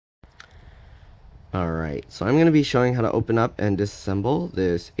Alright, so I'm going to be showing how to open up and disassemble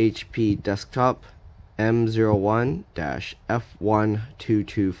this HP desktop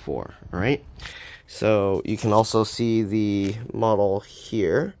M01-F1224. Alright, so you can also see the model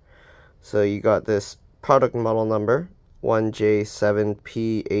here. So you got this product model number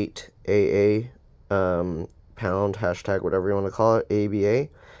 1J7P8AA, pound, hashtag, whatever you want to call it, ABA,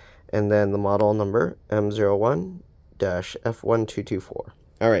 and then the model number M01-F1224.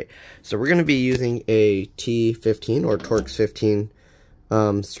 Alright, so we're going to be using a T15 or Torx 15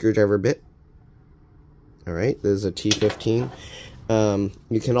 screwdriver bit. Alright, this is a T15.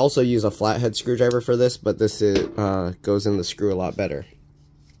 You can also use a flathead screwdriver for this, but this goes in the screw a lot better.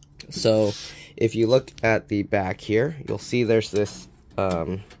 So if you look at the back here, you'll see there's this,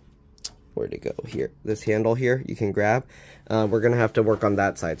 where'd it go? Here, this handle here you can grab. We're going to have to work on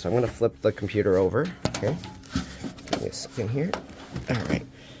that side, so I'm going to flip the computer over. Okay, give me a second here. Alright,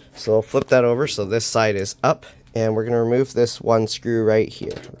 so I'll flip that over so this side is up, and we're going to remove this one screw right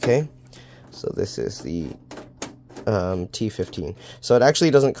here. Okay, so this is the T15. So it actually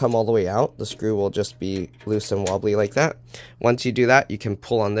doesn't come all the way out. The screw will just be loose and wobbly like that. Once you do that, you can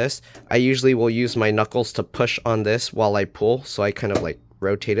pull on this. I usually will use my knuckles to push on this while I pull, so I kind of like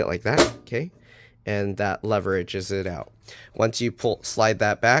rotate it like that. Okay, and that leverages it out. Once you slide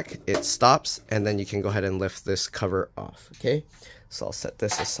that back, it stops, and then you can go ahead and lift this cover off. Okay, so I'll set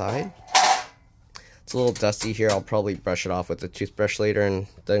this aside. It's a little dusty here. I'll probably brush it off with a toothbrush later and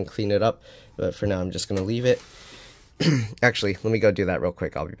then clean it up, but for now I'm just going to leave it. Actually, let me go do that real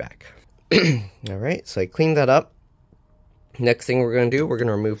quick. I'll be back. Alright, so I cleaned that up. Next thing we're going to do, we're going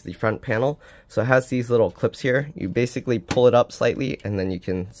to remove the front panel. So it has these little clips here. You basically pull it up slightly, and then you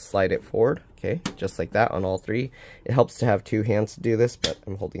can slide it forward. Okay, just like that on all three. It helps to have two hands to do this, but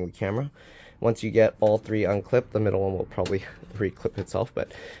I'm holding the camera. Once you get all three unclipped, the middle one will probably re-clip itself,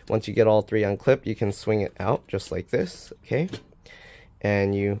 but once you get all three unclipped, you can swing it out just like this. Okay,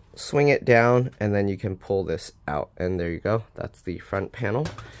 and you swing it down, and then you can pull this out, and there you go. That's the front panel.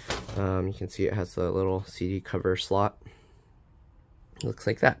 You can see it has a little CD cover slot. Looks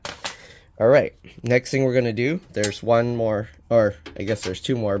like that. Alright, next thing we're going to do, there's one more, or I guess there's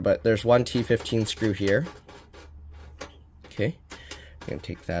two more, but there's one T15 screw here. Okay, I'm going to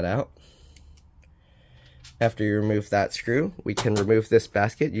take that out. After you remove that screw, we can remove this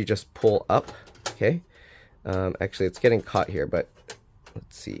basket. You just pull up. Okay, actually it's getting caught here, but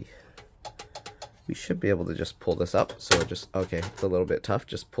let's see. We should be able to just pull this up. So okay, it's a little bit tough.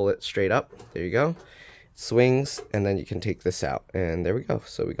 Just pull it straight up. There you go. It swings, and then you can take this out. And there we go.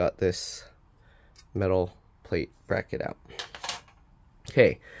 So we got this metal plate bracket out.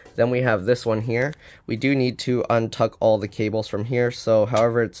 Okay, then we have this one here. We do need to untuck all the cables from here. So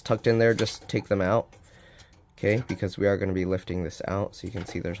however it's tucked in there, just take them out. Okay, because we are going to be lifting this out. So you can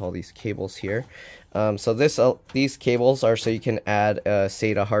see there's all these cables here. So these cables are so you can add a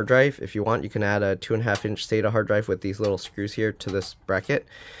SATA hard drive. If you want, you can add a 2.5-inch SATA hard drive with these little screws here to this bracket.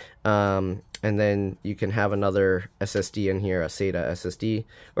 And then you can have another SSD in here, a SATA SSD,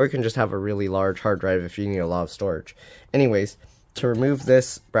 or you can just have a really large hard drive if you need a lot of storage. Anyways, to remove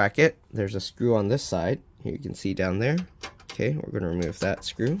this bracket, there's a screw on this side. Here you can see down there. Okay, we're going to remove that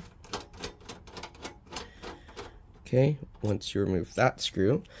screw. Okay, once you remove that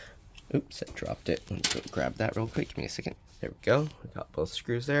screw, oops, I dropped it. Let me go grab that real quick. Give me a second. There we go. We got both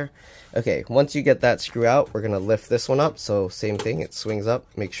screws there. Okay, once you get that screw out, we're going to lift this one up. So same thing, it swings up.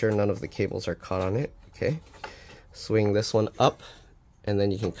 Make sure none of the cables are caught on it. Okay, swing this one up, and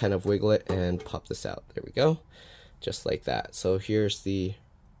then you can kind of wiggle it and pop this out. There we go, just like that. So here's the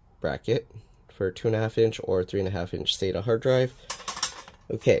bracket for a 2.5-inch or 3.5-inch SATA hard drive.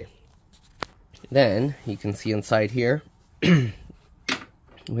 Okay. Then you can see inside here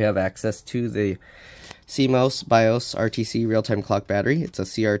we have access to the CMOS BIOS RTC real-time clock battery. It's a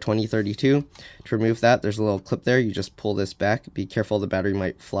CR2032. To remove that, there's a little clip there. You just pull this back. Be careful, the battery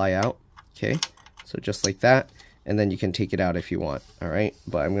might fly out. Okay, so just like that, and then you can take it out if you want. Alright,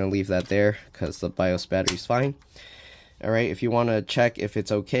 but I'm going to leave that there because the BIOS battery's fine. Alright, if you want to check if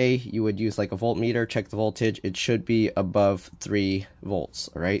it's okay, you would use like a voltmeter, check the voltage. It should be above 3 volts,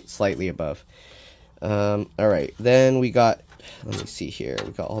 alright, slightly above. Alright, then we got, let me see here,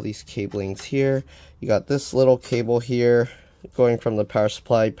 we got all these cablings here. You got this little cable here going from the power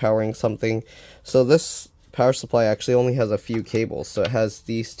supply powering something. So this power supply actually only has a few cables, so it has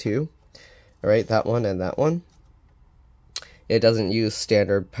these two, alright, that one and that one. It doesn't use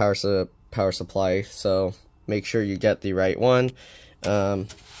standard power supply, so make sure you get the right one. Let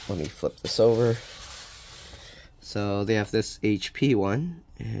me flip this over. So they have this HP one,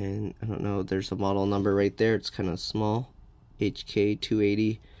 and I don't know, there's a model number right there. It's kind of small,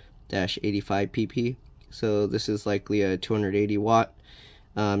 HK280 M01-F1224-85PP. So this is likely a 280 watt.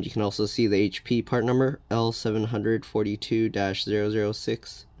 You can also see the HP part number,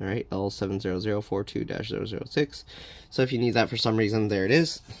 L742-006. Alright, L70042-006. So if you need that for some reason, there it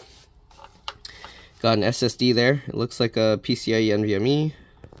is. Got an SSD there. It looks like a PCIe NVMe.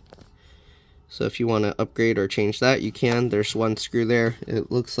 So if you want to upgrade or change that, you can. There's one screw there.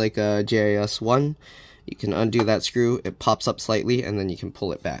 It looks like a JIS1. You can undo that screw. It pops up slightly, and then you can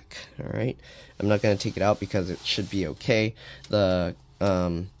pull it back. Alright, I'm not going to take it out because it should be okay. The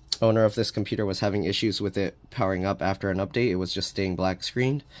owner of this computer was having issues with it powering up after an update. It was just staying black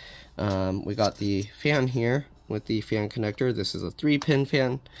screened. We got the fan here with the fan connector. This is a 3-pin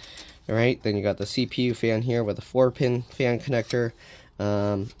fan. Alright, then you got the CPU fan here with a 4-pin fan connector.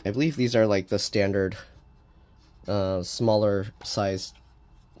 I believe these are like the standard smaller size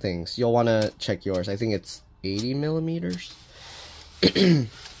things. You'll want to check yours. I think it's 80 millimeters.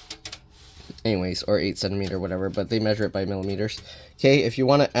 Anyways, or 8 centimeter, whatever, but they measure it by millimeters. Okay, if you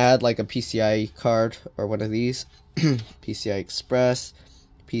want to add like a PCI card or one of these, PCI Express,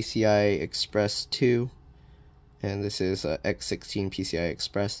 PCI Express 2, and this is a X16 PCI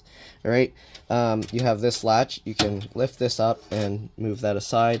Express. Alright, you have this latch. You can lift this up and move that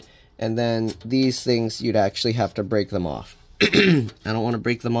aside, and then these things, you'd actually have to break them off. I don't want to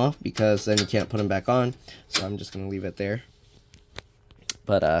break them off because then you can't put them back on, so I'm just going to leave it there.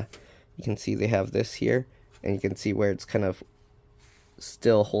 But you can see they have this here, and you can see where it's kind of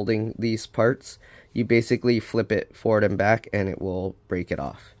still holding these parts. You basically flip it forward and back and it will break it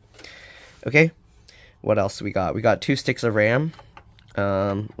off. Okay, what else we got? We got 2 sticks of RAM.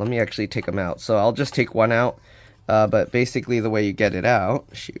 Let me actually take them out. So I'll just take one out, but basically the way you get it out,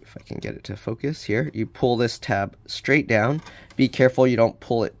 shoot if I can get it to focus here, you pull this tab straight down. Be careful you don't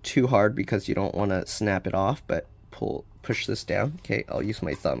pull it too hard because you don't want to snap it off, but push this down. Okay, I'll use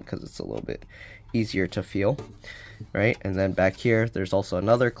my thumb because it's a little bit easier to feel. Right, and then back here there's also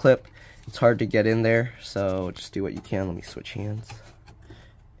another clip. It's hard to get in there, so just do what you can. Let me switch hands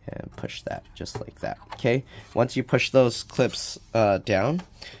and push that just like that. Okay, once you push those clips down,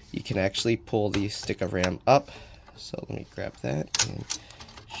 you can actually pull the stick of RAM up. So let me grab that and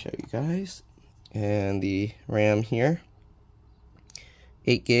show you guys. And the RAM here,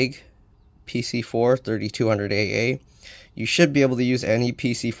 8 gig PC4 3200AA. You should be able to use any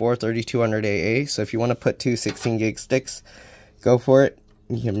PC4 3200AA, so if you want to put 2 16 gig sticks, go for it.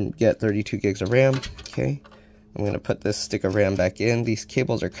 You can get 32 gigs of RAM. Okay, I'm going to put this stick of RAM back in. These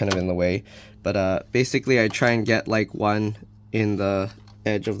cables are kind of in the way, but basically I try and get like one in the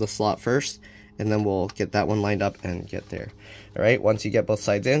edge of the slot first, and then we'll get that one lined up and get there. Alright, once you get both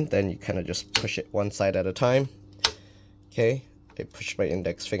sides in, then you kind of just push it one side at a time. Okay, I push my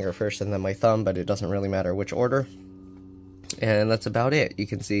index finger first and then my thumb, but it doesn't really matter which order. And that's about it. You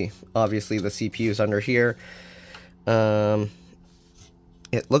can see obviously the CPU is under here.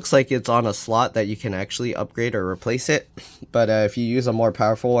 It looks like it's on a slot that you can actually upgrade or replace it, but if you use a more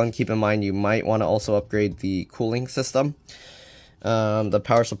powerful one, keep in mind you might want to also upgrade the cooling system. The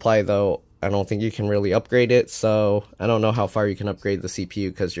power supply though, I don't think you can really upgrade it, so I don't know how far you can upgrade the CPU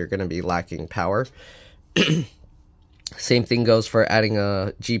because you're going to be lacking power. Same thing goes for adding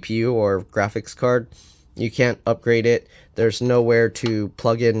a GPU or graphics card. You can't upgrade it. There's nowhere to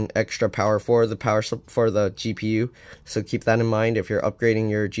plug in extra power for the GPU, so keep that in mind. If you're upgrading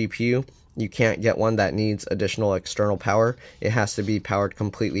your GPU, you can't get one that needs additional external power. It has to be powered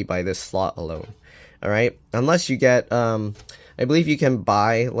completely by this slot alone. Alright, unless you get, I believe you can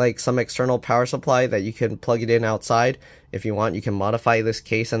buy like some external power supply that you can plug it in outside. If you want, you can modify this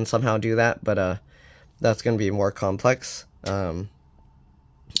case and somehow do that, but that's going to be more complex.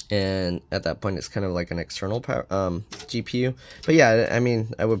 And at that point it's kind of like an external power GPU, but yeah, I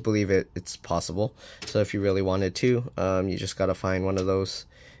mean, I would believe it's possible. So if you really wanted to, you just gotta find one of those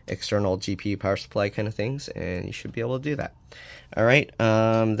external GPU power supply kind of things, and you should be able to do that. All right,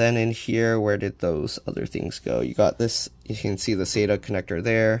 then in here, where did those other things go? You got this, you can see the SATA connector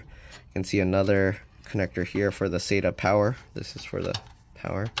there. You can see another connector here for the SATA power. This is for the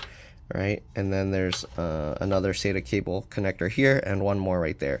power. Right, and then there's another SATA cable connector here and one more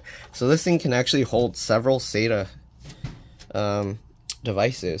right there. So this thing can actually hold several SATA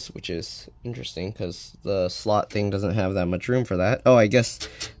devices, which is interesting because the slot thing doesn't have that much room for that. Oh, I guess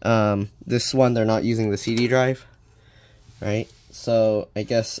this one they're not using the CD drive, right? So I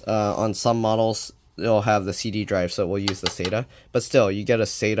guess on some models it'll have the CD drive, so it will use the SATA. But still, you get a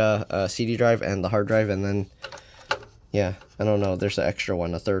SATA CD drive and the hard drive, and then yeah, I don't know, there's an extra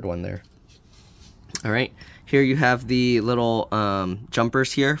one, a third one there. Alright, here you have the little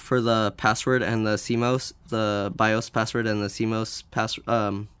jumpers here for the password and the CMOS, the BIOS password and the CMOS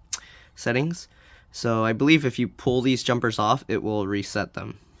settings. So I believe if you pull these jumpers off, it will reset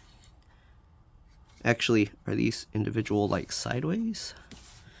them. Actually, are these individual like sideways?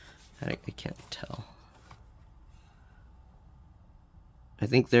 I can't tell. I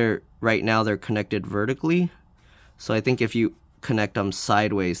think right now they're connected vertically. So I think if you connect them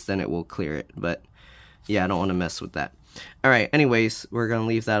sideways, then it will clear it. But yeah, I don't want to mess with that. Alright, anyways, we're going to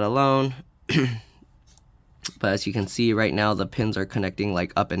leave that alone. But as you can see right now, the pins are connecting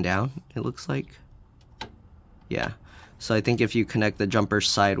like up and down, it looks like. Yeah. So I think if you connect the jumpers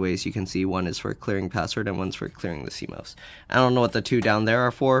sideways, you can see one is for clearing password and one's for clearing the CMOS. I don't know what the two down there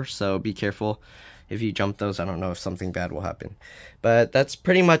are for, so be careful. If you jump those, I don't know if something bad will happen. But that's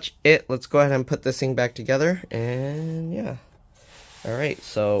pretty much it. Let's go ahead and put this thing back together, and yeah. Alright,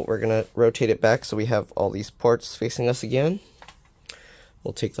 so we're going to rotate it back so we have all these ports facing us again.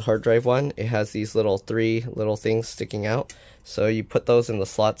 We'll take the hard drive one. It has these three little things sticking out. So you put those in the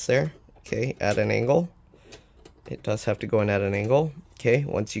slots there, okay, at an angle. It does have to go in at an angle. Okay,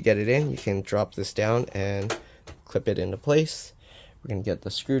 once you get it in, you can drop this down and clip it into place. We're going to get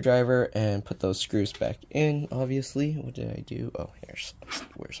the screwdriver and put those screws back in, obviously. What did I do? Oh,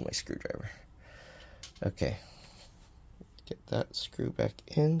 where's my screwdriver? Okay. Get that screw back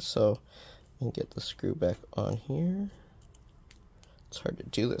in, so I can get the screw back on here. It's hard to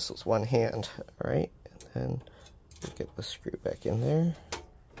do this with one hand, alright? And then get the screw back in there.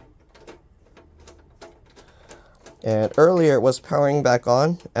 And earlier it was powering back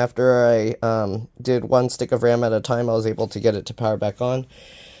on. After I did one stick of RAM at a time, I was able to get it to power back on.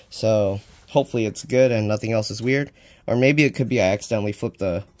 So hopefully it's good and nothing else is weird. Or maybe it could be I accidentally flipped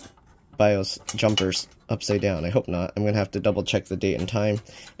the BIOS jumpers upside down. I hope not. I'm going to have to double check the date and time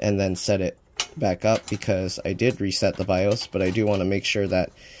and then set it back up, because I did reset the BIOS, but I do want to make sure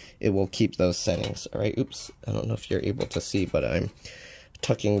that it will keep those settings. Alright, oops. I don't know if you're able to see, but I'm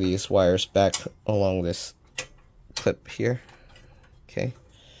tucking these wires back along this clip here. Okay.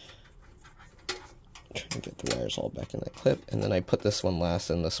 Trying to get the wires all back in that clip, and then I put this one last,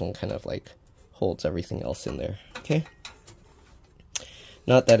 and this one kind of like holds everything else in there. Okay.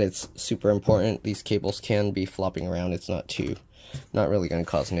 Not that it's super important. These cables can be flopping around. It's not really going to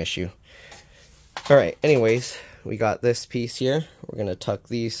cause an issue. Alright, anyways, we got this piece here. We're going to tuck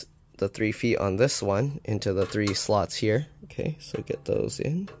the 3 feet on this one into the 3 slots here. Okay, so get those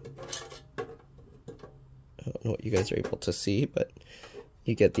in. I don't know what you guys are able to see, but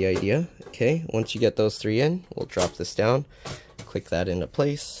you get the idea. Okay, once you get those 3 in, we'll drop this down, click that into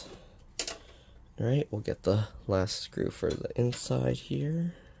place. Alright, we'll get the last screw for the inside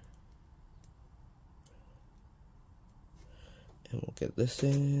here. And we'll get this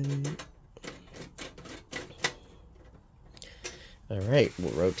in. Alright,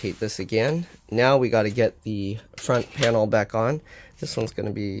 we'll rotate this again. Now we got to get the front panel back on. This one's going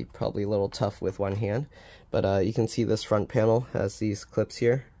to be probably a little tough with one hand. But you can see this front panel has these clips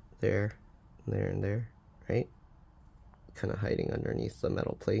here. There, and there, right? Kind of hiding underneath the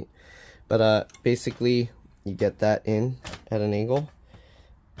metal plate. But basically, you get that in at an angle.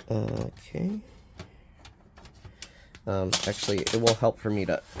 Okay. Actually, it will help for me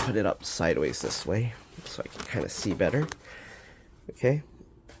to put it up sideways this way, so I can kind of see better. Okay.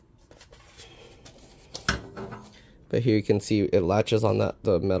 But here you can see it latches on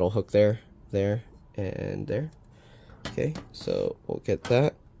the metal hook there, and there. Okay, so we'll get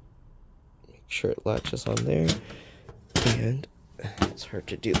that. Make sure it latches on there. And it's hard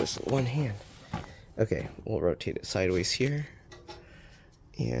to do this with one hand. Okay, we'll rotate it sideways here.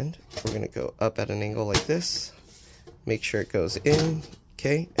 And we're going to go up at an angle like this. Make sure it goes in.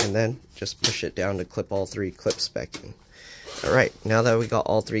 Okay, and then just push it down to clip all 3 clips back in. Alright, now that we got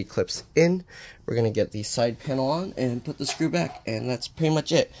all 3 clips in, we're going to get the side panel on and put the screw back, and that's pretty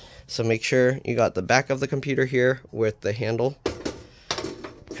much it. So make sure you got the back of the computer here with the handle.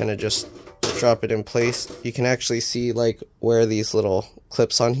 Kind of just drop it in place. You can actually see like where these little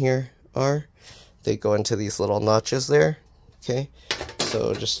clips on here are. They go into these little notches there. Okay,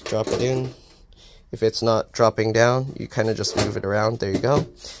 so just drop it in. If it's not dropping down, you kind of just move it around. There you go.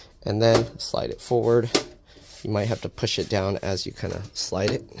 And then slide it forward. You might have to push it down as you kind of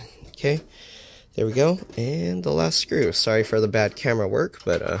slide it. Okay, there we go. And the last screw. Sorry for the bad camera work,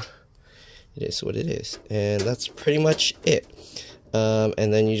 but it is what it is. And that's pretty much it.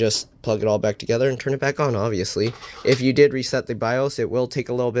 And then you just plug it all back together and turn it back on, obviously. If you did reset the BIOS, it will take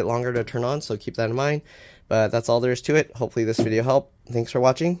a little bit longer to turn on, so keep that in mind. But that's all there is to it. Hopefully this video helped. Thanks for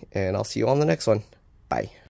watching, and I'll see you on the next one. Bye.